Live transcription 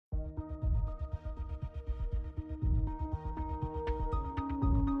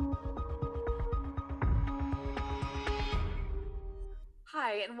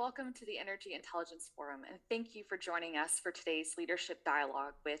Hi, and welcome to the Energy Intelligence Forum, and thank you for joining us for today's leadership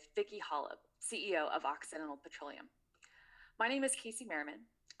dialogue with Vicki Hollub, CEO of Occidental Petroleum. My name is Casey Merriman.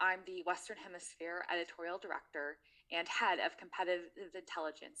 I'm the Western Hemisphere Editorial Director and Head of Competitive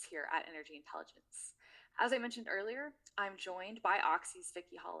Intelligence here at Energy Intelligence. As I mentioned earlier, I'm joined by Oxy's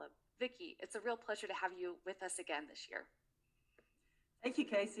Vicki Hollub. Vicki, it's a real pleasure to have you with us again this year. Thank you,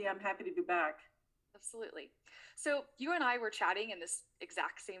 Casey. I'm happy to be back. Absolutely. So you and I were chatting in this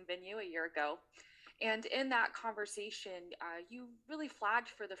exact same venue a year ago. And in that conversation, you really flagged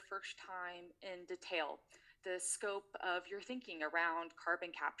for the first time in detail the scope of your thinking around carbon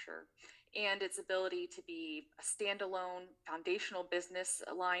capture and its ability to be a standalone foundational business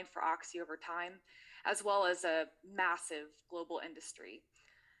line for Oxy over time, as well as a massive global industry.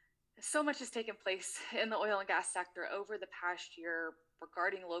 So much has taken place in the oil and gas sector over the past year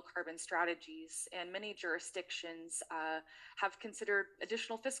regarding low carbon strategies, and many jurisdictions have considered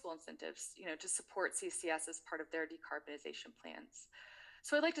additional fiscal incentives, to support CCS as part of their decarbonization plans.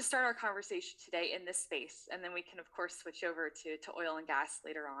 So I'd like to start our conversation today in this space, and then we can, of course, switch over to oil and gas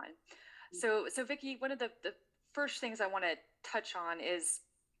later on. So Vicki, one of the first things I want to touch on is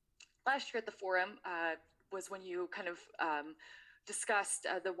last year at the forum was when you kind of discussed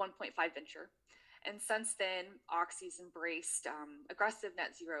the 1.5 venture. And since then, Oxy's embraced aggressive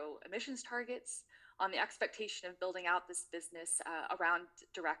net zero emissions targets on the expectation of building out this business around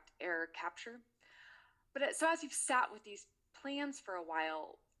direct air capture. But so as you've sat with these plans for a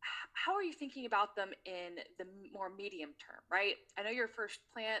while, how are you thinking about them in the more medium term, right? I know your first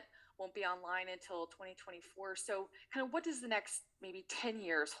plant won't be online until 2024. So kind of what does the next maybe 10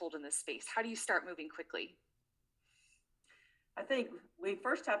 years hold in this space? How do you start moving quickly? I think we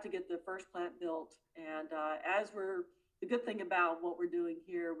first have to get the first plant built. And the good thing about what we're doing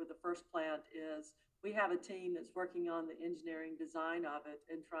here with the first plant is we have a team that's working on the engineering design of it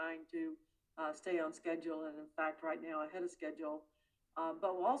and trying to stay on schedule. And in fact, right now, ahead of schedule.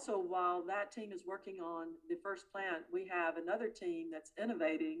 But also, while that team is working on the first plant, we have another team that's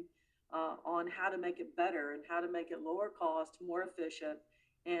innovating on how to make it better and how to make it lower cost, more efficient.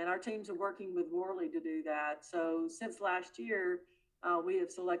 And our teams are working with Worley to do that. So since last year, we have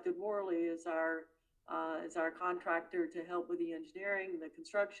selected Worley as our contractor to help with the engineering, the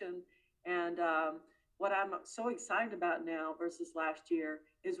construction, and what I'm so excited about now versus last year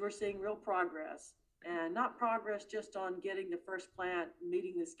is we're seeing real progress, and not progress just on getting the first plant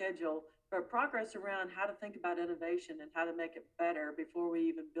meeting the schedule, but progress around how to think about innovation and how to make it better before we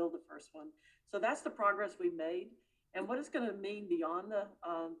even build the first one. So that's the progress we made. And what it's going to mean beyond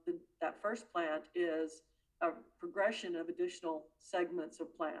that first plant is a progression of additional segments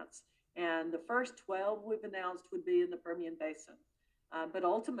of plants. And the first 12 we've announced would be in the Permian Basin. But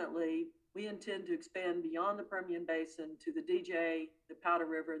ultimately, we intend to expand beyond the Permian Basin to the DJ, the Powder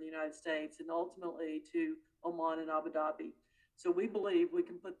River in the United States, and ultimately to Oman and Abu Dhabi. So we believe we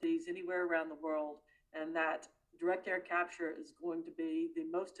can put these anywhere around the world, and that direct air capture is going to be the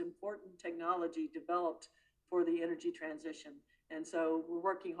most important technology developed for the energy transition. And so we're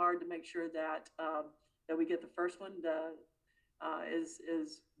working hard to make sure that we get the first one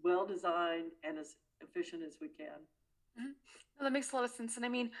is well designed and as efficient as we can. Mm-hmm. No, that makes a lot of sense. And I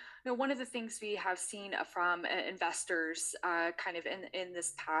mean, one of the things we have seen from investors kind of in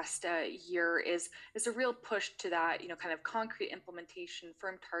this past year is a real push to that, kind of concrete implementation,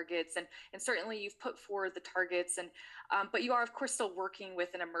 firm targets, and certainly you've put forward the targets, and but you are of course still working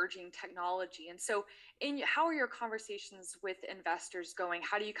with an emerging technology. And so, how are your conversations with investors going?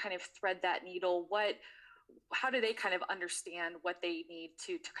 How do you kind of thread that needle? How do they kind of understand what they need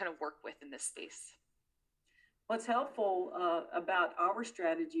to kind of work with in this space? What's helpful about our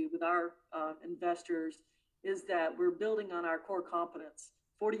strategy with our investors is that we're building on our core competence.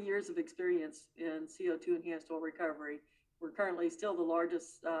 40 years of experience in CO2 enhanced oil recovery. We're currently still the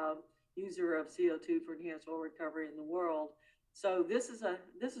largest user of CO2 for enhanced oil recovery in the world. So this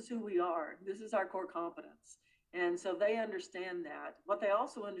is who we are. This is our core competence. And so they understand that. What they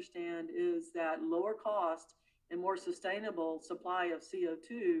also understand is that lower cost and more sustainable supply of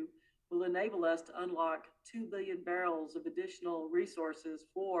CO2 will enable us to unlock 2 billion barrels of additional resources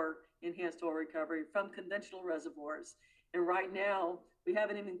for enhanced oil recovery from conventional reservoirs. And right now, we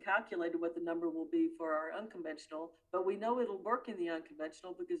haven't even calculated what the number will be for our unconventional, but we know it'll work in the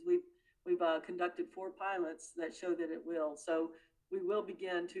unconventional because we've conducted 4 pilots that show that it will. So we will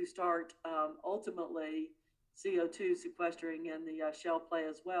begin to start ultimately CO2 sequestering in the shale play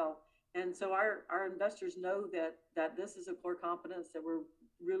as well. And so our investors know that this is a core competence, that we're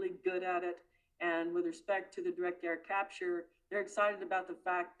really good at it. And with respect to the direct air capture, they're excited about the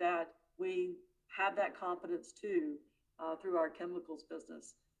fact that we have that competence too. through our chemicals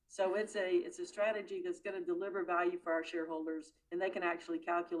business. So it's a strategy that's going to deliver value for our shareholders, and they can actually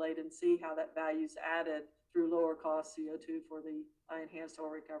calculate and see how that value is added through lower cost CO2 for the enhanced oil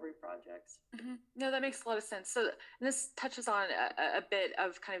recovery projects. No, that makes a lot of sense. So and this touches on a bit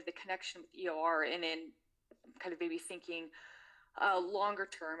of kind of the connection with EOR and in kind of maybe thinking longer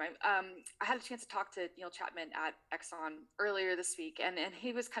term. I had a chance to talk to Neil Chapman at Exxon earlier this week, and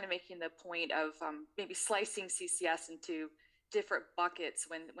he was kind of making the point of maybe slicing CCS into different buckets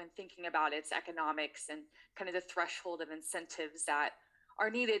when thinking about its economics and kind of the threshold of incentives that are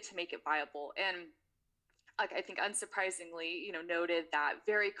needed to make it viable. And like I think unsurprisingly, noted that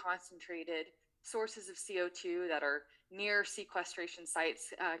very concentrated sources of CO2 that are near sequestration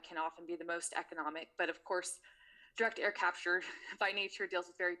sites can often be the most economic. But of course, direct air capture by nature deals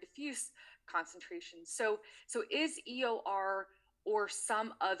with very diffuse concentrations. So is EOR or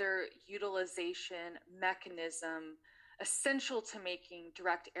some other utilization mechanism essential to making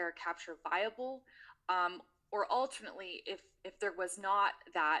direct air capture viable? Or alternately, if there was not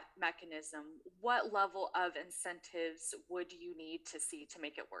that mechanism, what level of incentives would you need to see to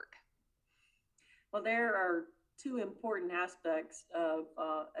make it work? Well, there are two important aspects of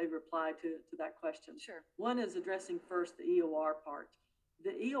a reply to that question. Sure. One is addressing first the EOR part.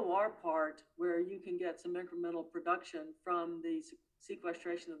 The EOR part, where you can get some incremental production from the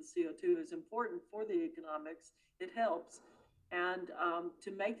sequestration of the CO2, is important for the economics. It helps. And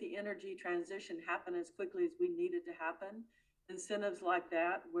to make the energy transition happen as quickly as we need it to happen, incentives like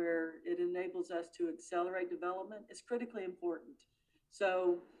that, where it enables us to accelerate development, is critically important.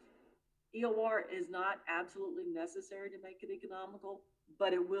 So EOR is not absolutely necessary to make it economical,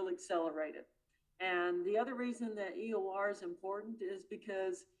 but it will accelerate it. And the other reason that EOR is important is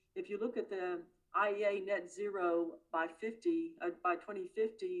because if you look at the IEA net zero by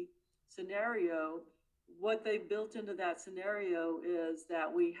 2050 scenario, what they've built into that scenario is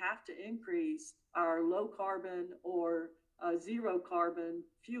that we have to increase our low carbon or zero carbon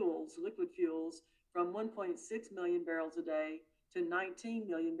fuels, liquid fuels, from 1.6 million barrels a day to 19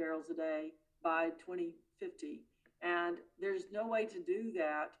 million barrels a day by 2050. And there's no way to do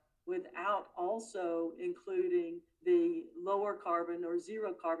that without also including the lower carbon or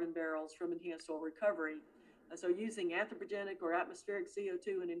zero carbon barrels from enhanced oil recovery. So using anthropogenic or atmospheric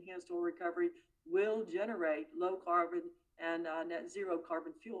CO2 in enhanced oil recovery will generate low carbon and net zero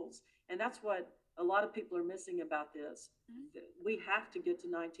carbon fuels. And that's what a lot of people are missing about this. We have to get to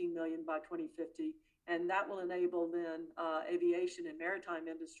 19 million by 2050, and that will enable then aviation and maritime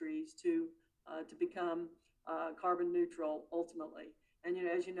industries to become carbon neutral ultimately. And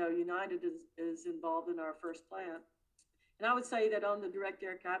as you know, United is involved in our first plant. And I would say that on the direct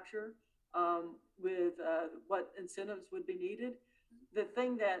air capture, with what incentives would be needed, the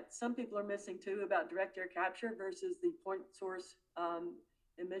thing that some people are missing too about direct air capture versus the point source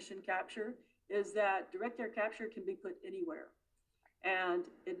emission capture is that direct air capture can be put anywhere. And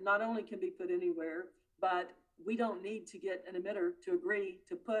it not only can be put anywhere, but we don't need to get an emitter to agree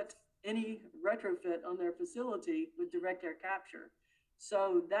to put any retrofit on their facility with direct air capture.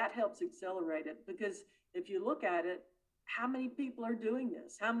 So that helps accelerate it, because if you look at it, how many people are doing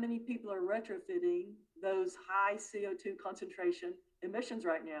this? How many people are retrofitting those high CO2 concentration emissions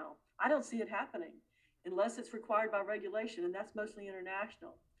right now? I don't see it happening unless it's required by regulation, and that's mostly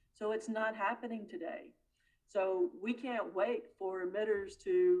international. So it's not happening today. So we can't wait for emitters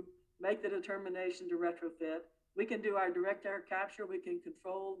to make the determination to retrofit. We can do our direct air capture. We can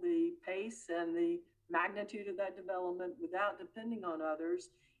control the pace and the magnitude of that development without depending on others.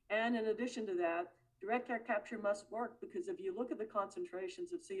 And in addition to that, direct air capture must work, because if you look at the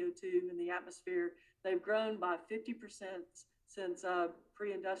concentrations of CO2 in the atmosphere, they've grown by 50% since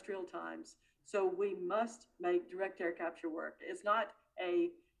pre-industrial times. So we must make direct air capture work. It's not a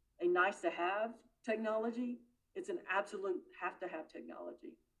nice to have technology. It's an absolute have to have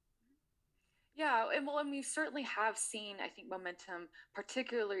technology. Yeah, and we certainly have seen, I think, momentum,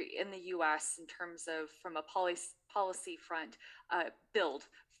 particularly in the U.S. in terms of from a policy front build,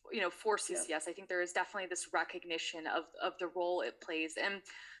 for CCS. Yes. I think there is definitely this recognition of the role it plays, and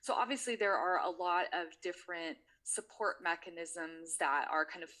so obviously there are a lot of different support mechanisms that are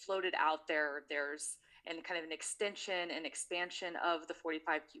kind of floated out there. There's and kind of an extension and expansion of the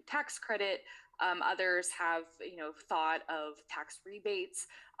 45Q tax credit. Others have, thought of tax rebates.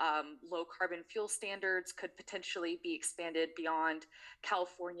 Low carbon fuel standards could potentially be expanded beyond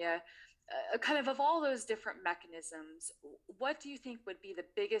California. Kind of all those different mechanisms, what do you think would be the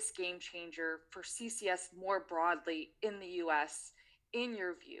biggest game changer for CCS more broadly in the U.S. in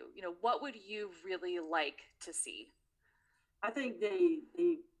your view? What would you really like to see? I think the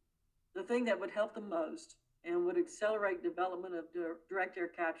thing that would help the most and would accelerate development of direct air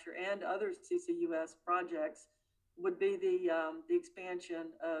capture and other CCUS projects would be the expansion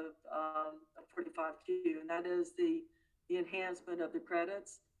of 45Q, and that is the enhancement of the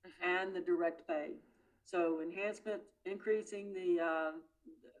credits Hmm. and the direct pay. So enhancement, increasing the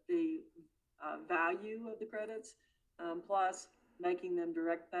value of the credits, plus making them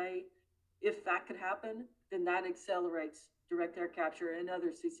direct pay. If that could happen, then that accelerates direct air capture and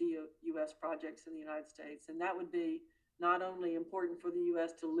other CCUS projects in the United States. And that would be not only important for the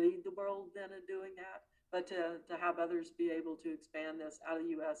US to lead the world then in doing that, but to have others be able to expand this out of the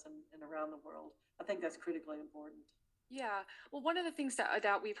US and around the world. I think that's critically important. Yeah. Well, one of the things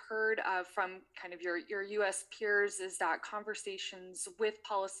that we've heard from kind of your U.S. peers is that conversations with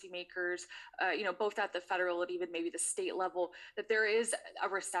policymakers, both at the federal and even maybe the state level, that there is a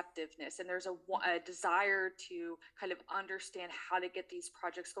receptiveness and there's a desire to kind of understand how to get these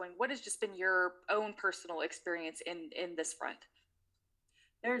projects going. What has just been your own personal experience in this front?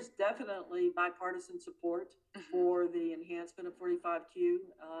 There's definitely bipartisan support Hmm. for the enhancement of 45Q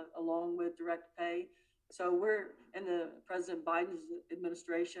along with direct pay. So we're in the President Biden's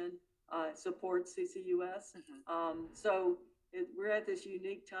administration supports CCUS. Hmm. We're at this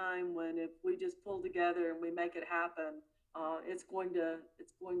unique time when if we just pull together and we make it happen, it's going to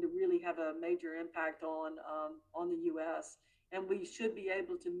really have a major impact on the U.S. And we should be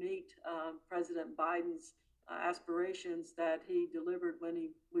able to meet President Biden's aspirations that he delivered when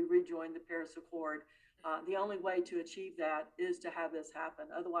we rejoined the Paris Accord. The only way to achieve that is to have this happen.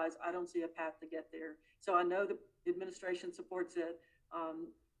 Otherwise, I don't see a path to get there. So I know the administration supports it.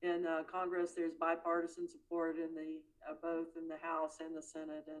 In Congress, there's bipartisan support in the both in the House and the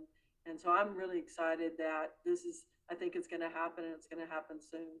Senate, and so I'm really excited that this is. I think it's going to happen, and it's going to happen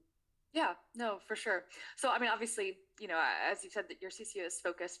soon. Yeah, no, for sure. So, I mean, obviously, as you said, that your CCO's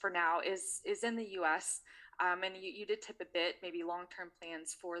focus for now is in the U.S. And you did tip a bit, maybe long-term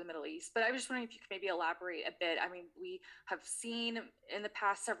plans for the Middle East. But I was just wondering if you could maybe elaborate a bit. I mean, we have seen in the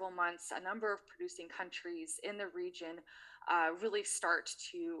past several months a number of producing countries in the region really start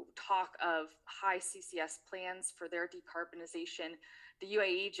to talk of high CCS plans for their decarbonization. The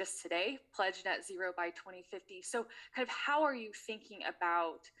UAE just today pledged net zero by 2050. So, kind of, how are you thinking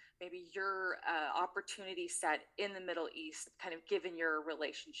about maybe your opportunity set in the Middle East, kind of given your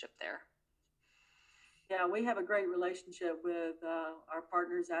relationship there? Yeah, we have a great relationship with our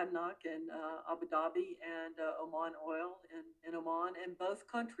partners ADNOC in Abu Dhabi and Oman Oil in Oman. And both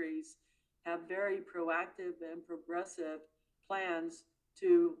countries have very proactive and progressive plans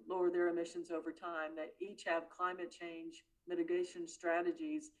to lower their emissions over time. They each have climate change mitigation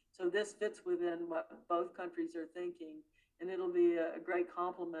strategies. So this fits within what both countries are thinking. And it'll be a great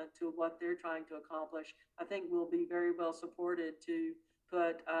complement to what they're trying to accomplish. I think we'll be very well supported to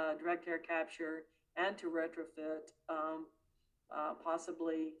put direct air capture and to retrofit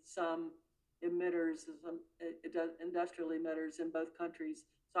possibly some emitters, some industrial emitters in both countries.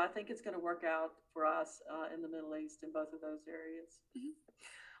 So I think it's going to work out for us in the Middle East in both of those areas. Mhm.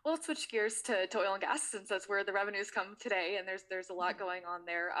 Well, let's switch gears to oil and gas since that's where the revenues come today, and there's a lot going on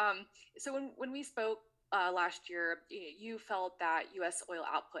there. So when we spoke last year, you felt that U.S. oil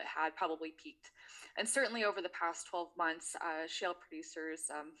output had probably peaked, and certainly over the past 12 months, shale producers,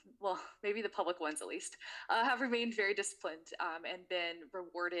 well, maybe the public ones at least, have remained very disciplined and been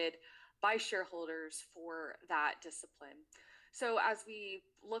rewarded by shareholders for that discipline. So as we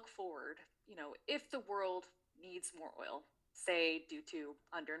look forward, if the world needs more oil, say due to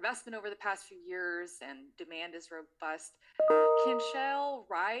underinvestment over the past few years and demand is robust, can shale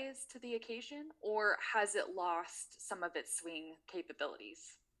rise to the occasion or has it lost some of its swing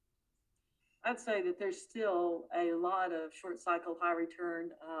capabilities? I'd say that there's still a lot of short cycle, high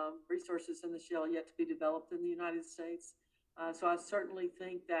return resources in the shale yet to be developed in the United States. So I certainly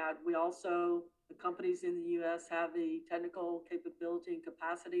think that the companies in the US have the technical capability and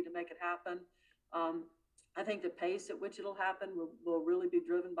capacity to make it happen. Um, I think the pace at which it'll happen will really be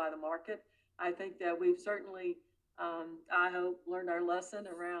driven by the market. I think that we've certainly, I hope, learned our lesson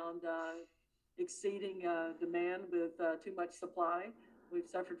around exceeding demand with too much supply. We've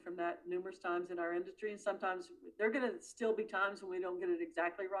suffered from that numerous times in our industry, and sometimes there are going to still be times when we don't get it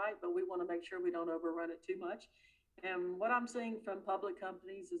exactly right, but we want to make sure we don't overrun it too much. And what I'm seeing from public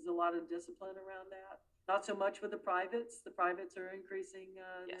companies is a lot of discipline around that. Not so much with the privates. The privates are increasing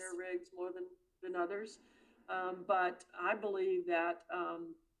Yes. their rigs more than others. But I believe that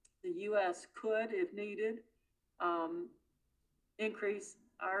the U.S. could, if needed, um, increase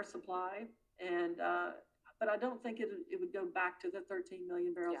our supply and but I don't think it would go back to the 13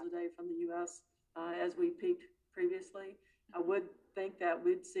 million barrels Yeah. a day from the U.S. As we peaked previously. I Mhm. would think that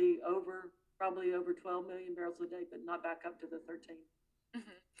we'd see over probably over 12 million barrels a day, but not back up to the 13.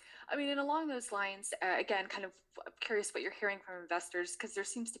 Mhm. I mean, and along those lines, again, kind of curious what you're hearing from investors, because there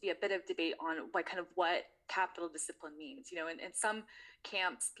seems to be a bit of debate on what capital discipline means. In some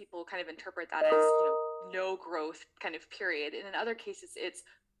camps, people kind of interpret that as, no growth kind of period. And in other cases, it's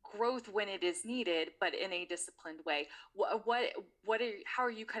growth when it is needed, but in a disciplined way. How are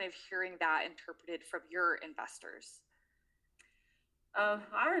you kind of hearing that interpreted from your investors?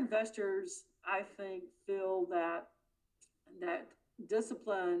 Our investors, I think, feel that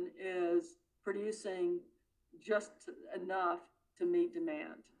discipline is producing just enough to meet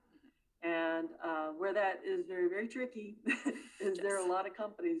demand. And where that is very, very tricky is Yes. there are a lot of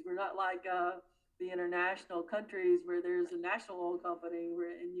companies. We're not like the international countries where there's a national oil company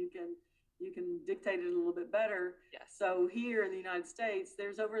and you can dictate it a little bit better. Yes. So here in the United States,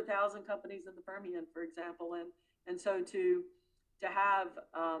 there's over 1,000 companies in the Permian, for example, and so to have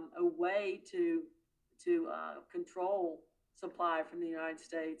a way to control supply from the United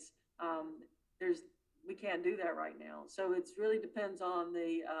States, there's we can't do that right now. So it really depends on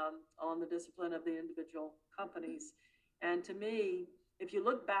the discipline of the individual companies. And to me, if you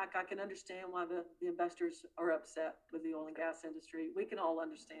look back, I can understand why the investors are upset with the oil and gas industry. We can all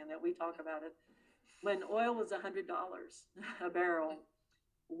understand that. We talk about it. When oil was $100 a barrel,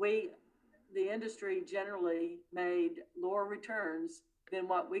 we the industry generally made lower returns than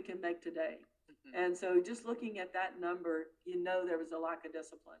what we can make today. And so just looking at that number, there was a lack of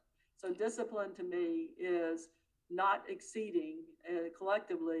discipline. So discipline to me is not exceeding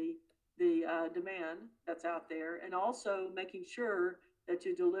collectively the demand that's out there, and also making sure that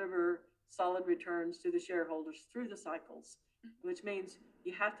you deliver solid returns to the shareholders through the cycles, which means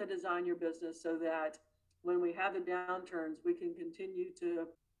you have to design your business so that when we have the downturns, we can continue to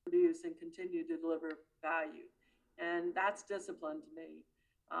produce and continue to deliver value. And that's discipline to me.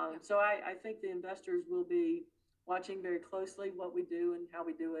 So I think the investors will be watching very closely what we do and how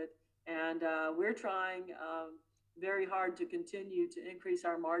we do it. And we're trying very hard to continue to increase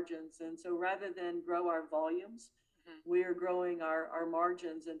our margins. And so rather than grow our volumes, we are growing our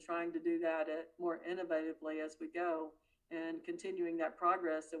margins and trying to do that more innovatively as we go, and continuing that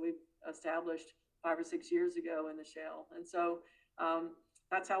progress that we've established 5 or 6 years ago in the shale. And so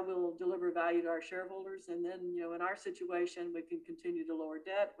that's how we'll deliver value to our shareholders. And then, in our situation, we can continue to lower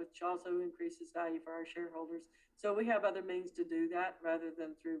debt, which also increases value for our shareholders. So we have other means to do that rather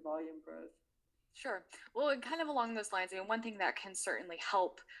than through volume growth. Sure. Well, and kind of along those lines, one thing that can certainly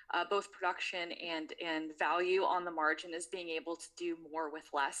help both production and value on the margin is being able to do more with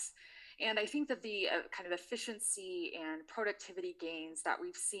less. And I think that the kind of efficiency and productivity gains that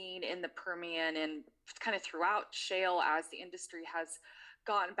we've seen in the Permian and kind of throughout shale as the industry has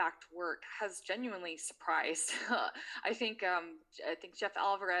gotten back to work has genuinely surprised. I think Jeff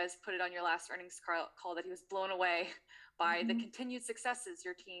Alvarez put it on your last earnings call that he was blown away by the continued successes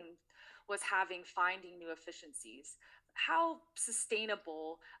your team was having finding new efficiencies. How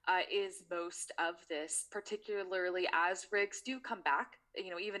sustainable is most of this, particularly as rigs do come back,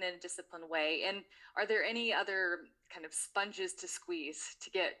 even in a disciplined way? And are there any other kind of sponges to squeeze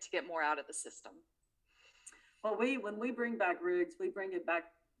to get more out of the system? Well, when we bring back rigs, we bring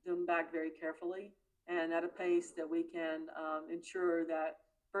them back very carefully and at a pace that we can ensure that,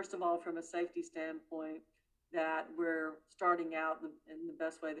 first of all, from a safety standpoint, that we're starting out in the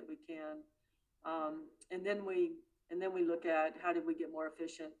best way that we can, and then we look at how did we get more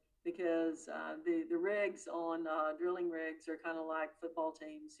efficient, because the rigs on drilling rigs are kind of like football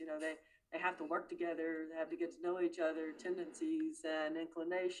teams. They have to work together, they have to get to know each other, tendencies and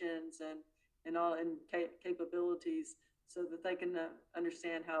inclinations and all and capabilities, so that they can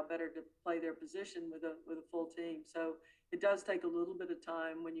understand how better to play their position with a full team. So it does take a little bit of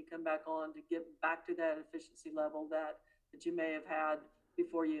time when you come back on to get back to that efficiency level that you may have had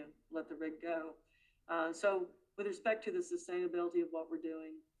before you let the rig go. So with respect to the sustainability of what we're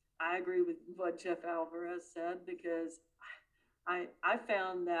doing, I agree with what Jeff Alvarez said, because I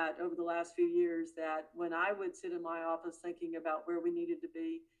found that over the last few years that when I would sit in my office thinking about where we needed to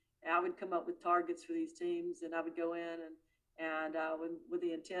be, I would come up with targets for these teams, and I would go in and with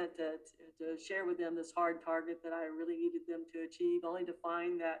the intent to share with them this hard target that I really needed them to achieve, only to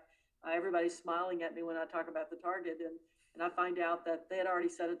find that everybody's smiling at me when I talk about the target, and I find out that they had already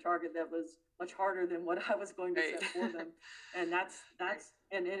set a target that was much harder than what I was going to set for them. And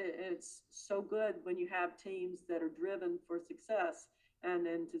it's so good when you have teams that are driven for success and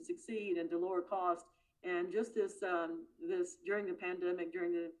to succeed and to lower cost. And just this during the pandemic,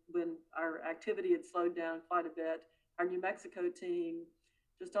 when our activity had slowed down quite a bit, our New Mexico team,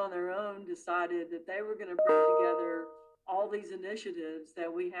 just on their own, decided that they were going to bring together all these initiatives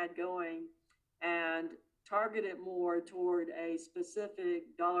that we had going and target it more toward a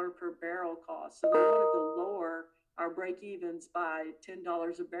specific dollar per barrel cost. So we wanted to lower our break evens by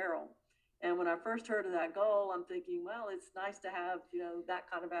 $10 a barrel. And when I first heard of that goal, I'm thinking, well, it's nice to have, that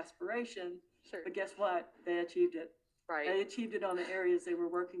kind of aspiration. Sure. But guess what? They achieved it. Right. They achieved it on the areas they were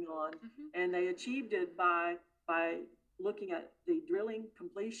working on. And they achieved it by looking at the drilling,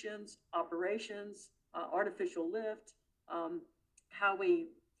 completions, operations, artificial lift, how we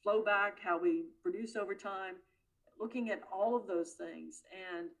flow back, how we produce over time, looking at all of those things.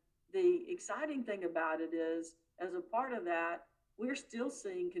 And the exciting thing about it is, as a part of that, we're still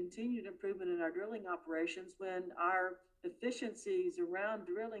seeing continued improvement in our drilling operations when our efficiencies around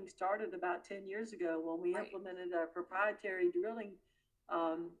drilling started about 10 years ago when we implemented a proprietary drilling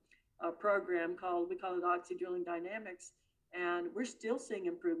program we call it Oxy Drilling Dynamics. And we're still seeing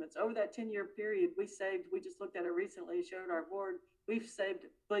improvements over that 10-year period. We just looked at it recently, showed our board, we've saved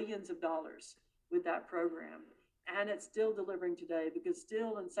billions of dollars with that program. And it's still delivering today, because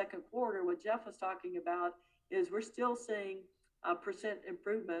still in second quarter, what Jeff was talking about is we're still seeing percent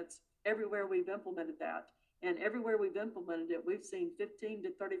improvements everywhere we've implemented that. And everywhere we've implemented it, we've seen 15 to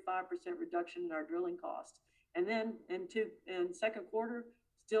 35% reduction in our drilling costs. And then in second quarter,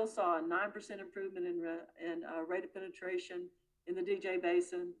 still saw a 9% improvement in rate of penetration in the DJ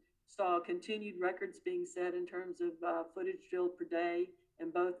Basin, saw continued records being set in terms of footage drilled per day in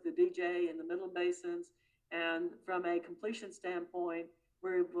both the DJ and the Midland Basins. And from a completion standpoint,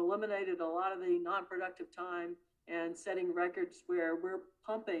 we've eliminated a lot of the non-productive time and setting records where we're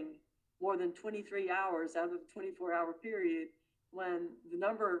pumping more than 23 hours out of a 24-hour period, when the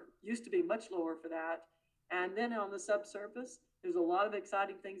number used to be much lower for that. And then on the subsurface, there's a lot of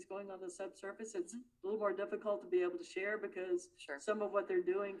exciting things going on the subsurface. It's a little more difficult to be able to share, because some of what they're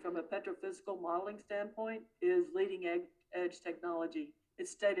doing from a petrophysical modeling standpoint is leading edge technology.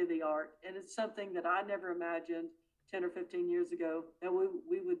 It's state of the art, and it's something that I never imagined 10 or 15 years ago that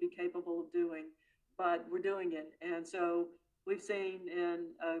we would be capable of doing, but we're doing it. And so we've seen in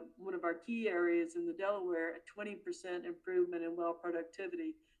one of our key areas in the Delaware, a 20% improvement in well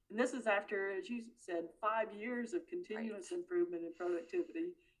productivity. And this is after, as you said, 5 years of continuous improvement in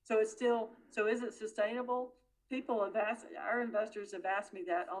productivity. So it's still, so is it sustainable? People have asked, our investors have asked me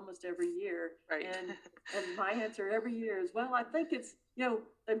that almost every year. And my answer every year is, well, I think it's,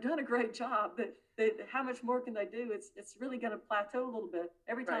 they've done a great job, but how much more can they do? It's really going to plateau a little bit.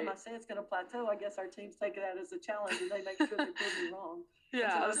 Every time I say it's going to plateau, I guess our teams take that as a challenge, and they make sure they prove me wrong.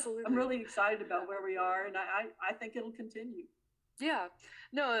 Yeah, so absolutely. I'm really excited about where we are, and I think it'll continue. Yeah,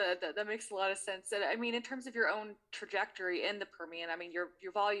 no, that makes a lot of sense. And I mean, in terms of your own trajectory in the Permian, I mean,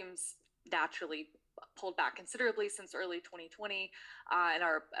 your volumes naturally pulled back considerably since early 2020, and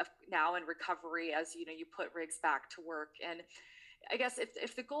are now in recovery as you put rigs back to work. And I guess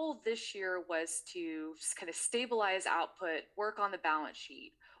if the goal this year was to just kind of stabilize output, work on the balance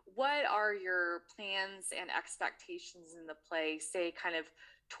sheet, what are your plans and expectations in the play, say kind of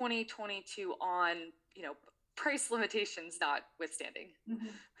 2022 on, price limitations notwithstanding?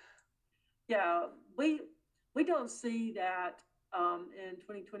 Yeah, we don't see that in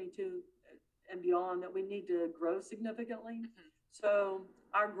 2022 and beyond that we need to grow significantly. So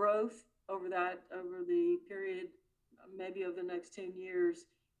our growth over the period, maybe over the next 10 years,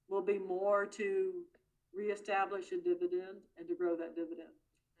 will be more to reestablish a dividend and to grow that dividend.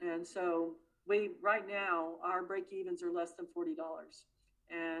 And so right now, our break evens are less than $40.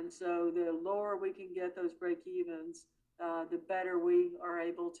 And so the lower we can get those break evens, the better we are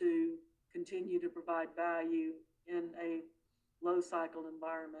able to continue to provide value in a low cycle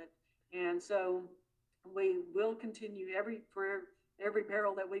environment. And so we will continue for every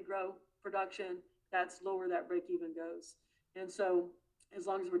barrel that we grow production, that's lower that break even goes. And so as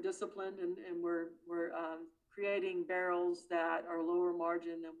long as we're disciplined and we're creating barrels that are lower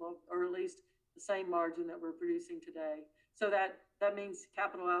margin than or at least the same margin that we're producing today. So that means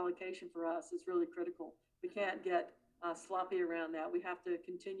capital allocation for us is really critical. We can't get sloppy around that. We have to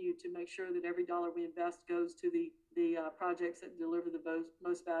continue to make sure that every dollar we invest goes to the projects that deliver the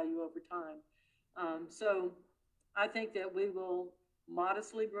most value over time. So I think that we will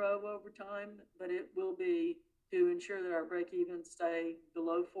modestly grow over time, but it will be to ensure that our break-evens stay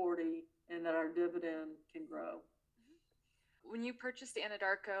below 40 and that our dividend can grow. When you purchased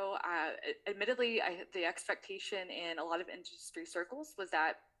Anadarko, admittedly, the expectation in a lot of industry circles was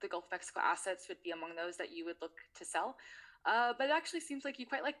that the Gulf of Mexico assets would be among those that you would look to sell. But it actually seems like you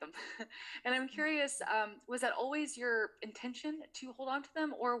quite like them. And I'm curious, was that always your intention to hold on to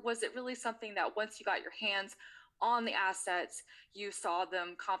them? Or was it really something that once you got your hands on the assets, you saw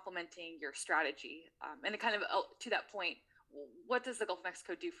them complementing your strategy? And kind of to that point, what does the Gulf of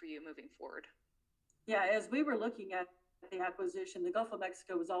Mexico do for you moving forward? Yeah, as we were looking at the acquisition, the Gulf of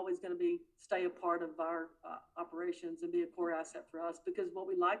Mexico was always going to be stay a part of our operations and be a core asset for us because what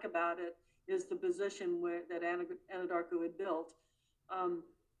we like about it is the position that Anadarko had built. Um,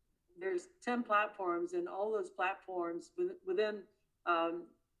 there's 10 platforms, and all those platforms within um,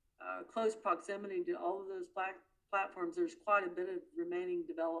 close proximity to all of those platforms, there's quite a bit of remaining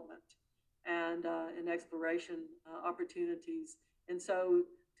development and exploration opportunities. And so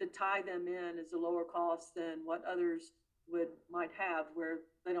to tie them in is a lower cost than what others might have, where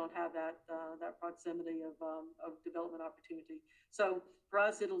they don't have that proximity of development opportunity. So for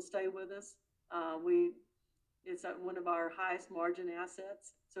us, it'll stay with us. We It's one of our highest margin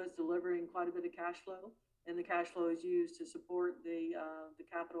assets, so it's delivering quite a bit of cash flow, and the cash flow is used to support the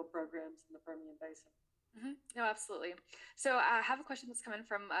capital programs in the Permian Basin. No, absolutely. So I have a question that's coming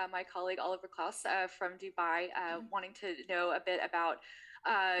from my colleague Oliver Klaus from Dubai, wanting to know a bit about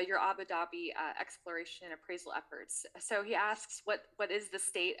your Abu Dhabi exploration and appraisal efforts. So he asks, what is the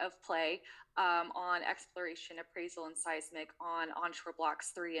state of play on exploration, appraisal, and seismic on onshore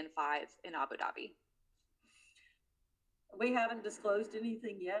blocks 3 and 5 in Abu Dhabi? We haven't disclosed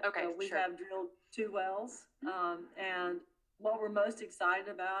anything yet. Okay, We sure. have drilled 2 wells, and what we're most excited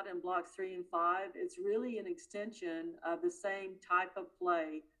about in blocks 3 and 5, it's really an extension of the same type of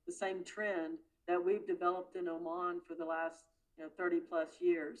play, the same trend that we've developed in Oman for the last 30 plus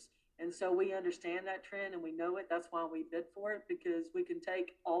years. And so we understand that trend and we know it. That's why we bid for it, because we can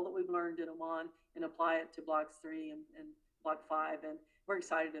take all that we've learned in Oman and apply it to blocks 3 and block 5. And we're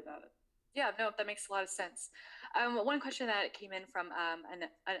excited about it. Yeah, no, that makes a lot of sense. One question that came in from an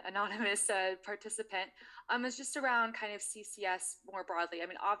anonymous participant is just around kind of CCS more broadly. I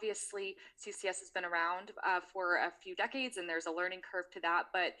mean, obviously, CCS has been around for a few decades, and there's a learning curve to that.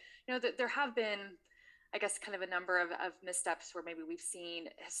 But there have been, I guess, kind of a number of missteps where maybe we've seen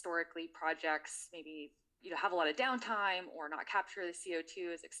historically projects maybe have a lot of downtime or not capture the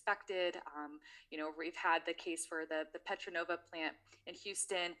CO2 as expected. We've had the case for the Petronova plant in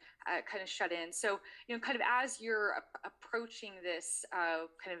Houston kind of shut in. So kind of as you're approaching this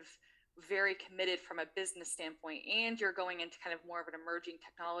kind of very committed from a business standpoint, and you're going into kind of more of an emerging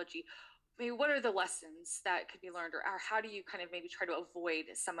technology, maybe what are the lessons that could be learned, or how do you kind of maybe try to avoid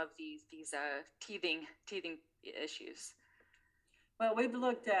some of these teething issues? Well, we've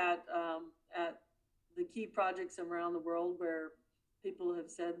looked at the key projects around the world where people have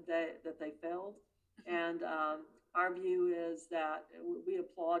said that they failed, and our view is that we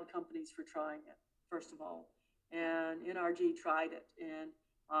applaud companies for trying it first of all, and NRG tried it, and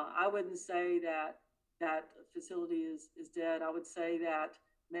I wouldn't say that that facility is dead. I would say that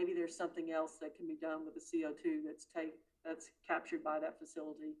maybe there's something else that can be done with the CO2 that's captured by that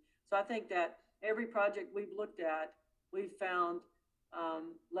facility. So I think that every project we've looked at, we've found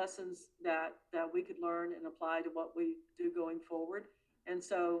lessons that we could learn and apply to what we do going forward. And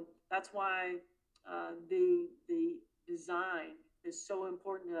so that's why the design is so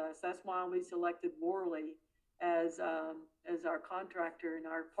important to us. That's why we selected Worley as our contractor and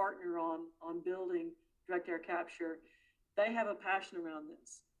our partner on building direct air capture. They have a passion around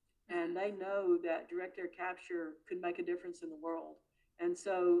this, and they know that direct air capture could make a difference in the world. And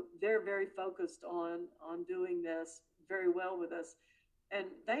so they're very focused on doing this very well with us. And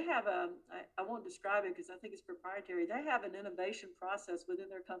they have I won't describe it because I think it's proprietary. They have an innovation process within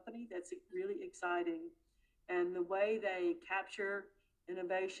their company that's really exciting. And the way they capture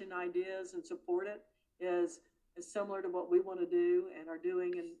innovation ideas and support it is similar to what we want to do and are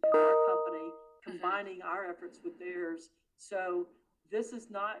doing in our company, combining our efforts with theirs. So this is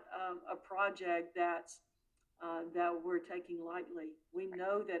not a project that we're taking lightly. We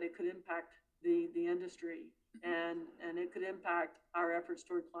know that it could impact the industry, and it could impact our efforts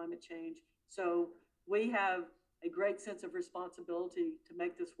toward climate change. So we have a great sense of responsibility to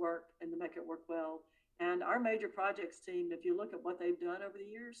make this work and to make it work well. And our major projects team, if you look at what they've done over the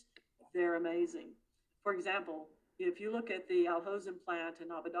years, they're amazing. For example, if you look at the Al Hosn plant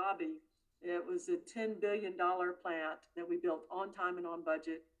in Abu Dhabi, it was a $10 billion plant that we built on time and on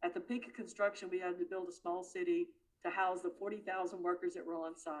budget. At the peak of construction, we had to build a small city to house the 40,000 workers that were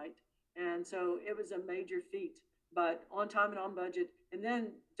on site. And so it was a major feat, but on time and on budget, and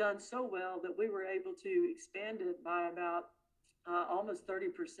then done so well that we were able to expand it by about almost 30%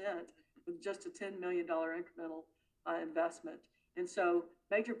 with just a $10 million incremental investment. And so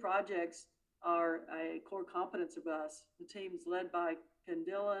major projects are a core competence of us. The team's led by Ken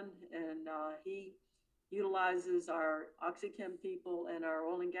Dillon, and he utilizes our OxyChem people and our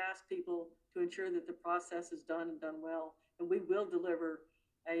oil and gas people to ensure that the process is done and done well. And we will deliver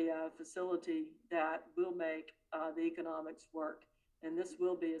a facility that will make the economics work. And this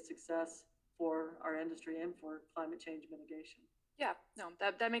will be a success for our industry and for climate change mitigation. Yeah, no,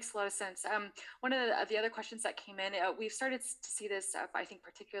 that makes a lot of sense. One of the other questions that came in, we've started to see this, I think,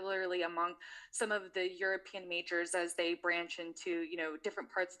 particularly among some of the European majors as they branch into,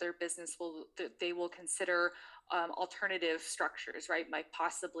 different parts of their business. They will consider alternative structures, right? Like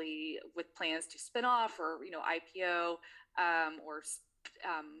possibly with plans to spin off or IPO, or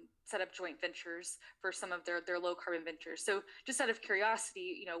set up joint ventures for some of their low carbon ventures. So just out of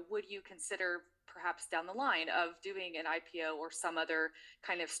curiosity, would you consider perhaps down the line of doing an IPO or some other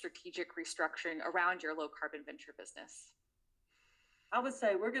kind of strategic restructuring around your low carbon venture business? I would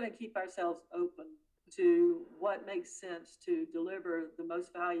say we're going to keep ourselves open to what makes sense to deliver the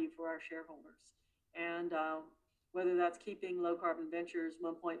most value for our shareholders. And whether that's keeping Low Carbon Ventures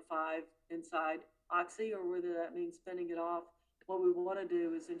 1.5 inside Oxy, or whether that means spinning it off, what we want to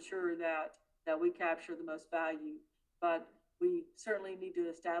do is ensure that we capture the most value. But we certainly need to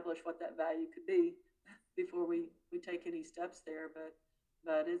establish what that value could be before we take any steps there.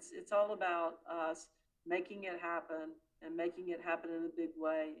 But it's all about us making it happen and making it happen in a big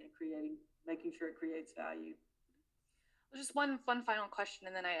way and making sure it creates value. Just one final question,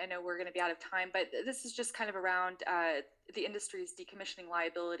 and then I know we're going to be out of time, but this is just kind of around the industry's decommissioning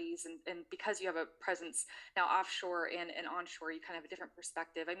liabilities, and because you have a presence now offshore and onshore, you kind of have a different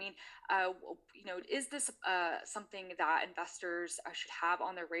perspective. I mean, is this something that investors should have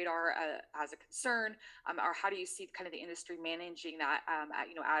on their radar as a concern, or how do you see kind of the industry managing that,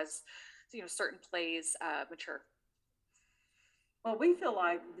 as certain plays mature? Well, we feel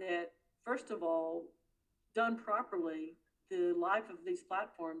like that, first of all, done properly, the life of these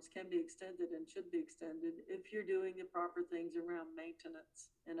platforms can be extended and should be extended if you're doing the proper things around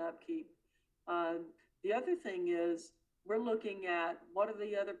maintenance and upkeep. The other thing is we're looking at what are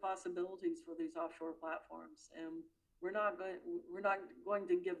the other possibilities for these offshore platforms, and we're not going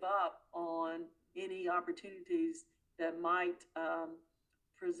to give up on any opportunities that might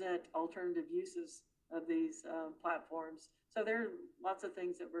present alternative uses of these platforms. So there are lots of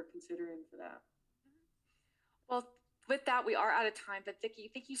things that we're considering for that. Well, with that, we are out of time. But Vicki,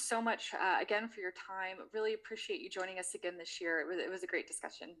 thank you so much again for your time. Really appreciate you joining us again this year. It was a great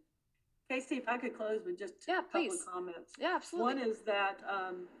discussion. Casey, if I could close with just Yeah, a couple please. of comments. Yeah, absolutely. One is that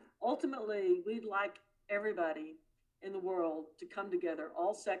ultimately we'd like everybody in the world to come together,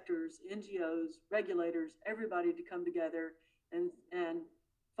 all sectors, NGOs, regulators, everybody to come together and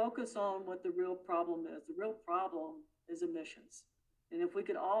focus on what the real problem is. The real problem is emissions. And if we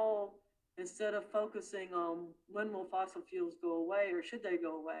could all, instead of focusing on when will fossil fuels go away or should they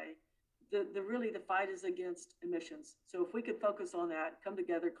go away, the fight is against emissions. So if we could focus on that, come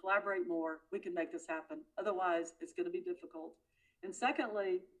together, collaborate more, we can make this happen. Otherwise, it's going to be difficult. And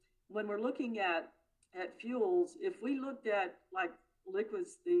secondly, when we're looking at fuels, if we looked at like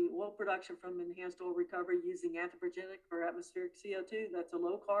liquids, the oil production from enhanced oil recovery using anthropogenic or atmospheric CO2, that's a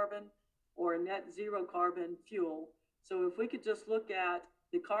low carbon or a net zero carbon fuel. So if we could just look at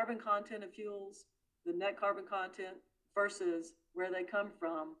the carbon content of fuels, the net carbon content versus where they come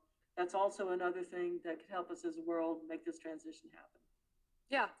from, that's also another thing that could help us as a world make this transition happen.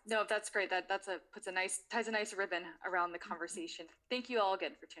 Yeah, no, that's great. Ties a nice ribbon around the conversation. Thank you all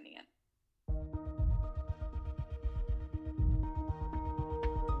again for tuning in.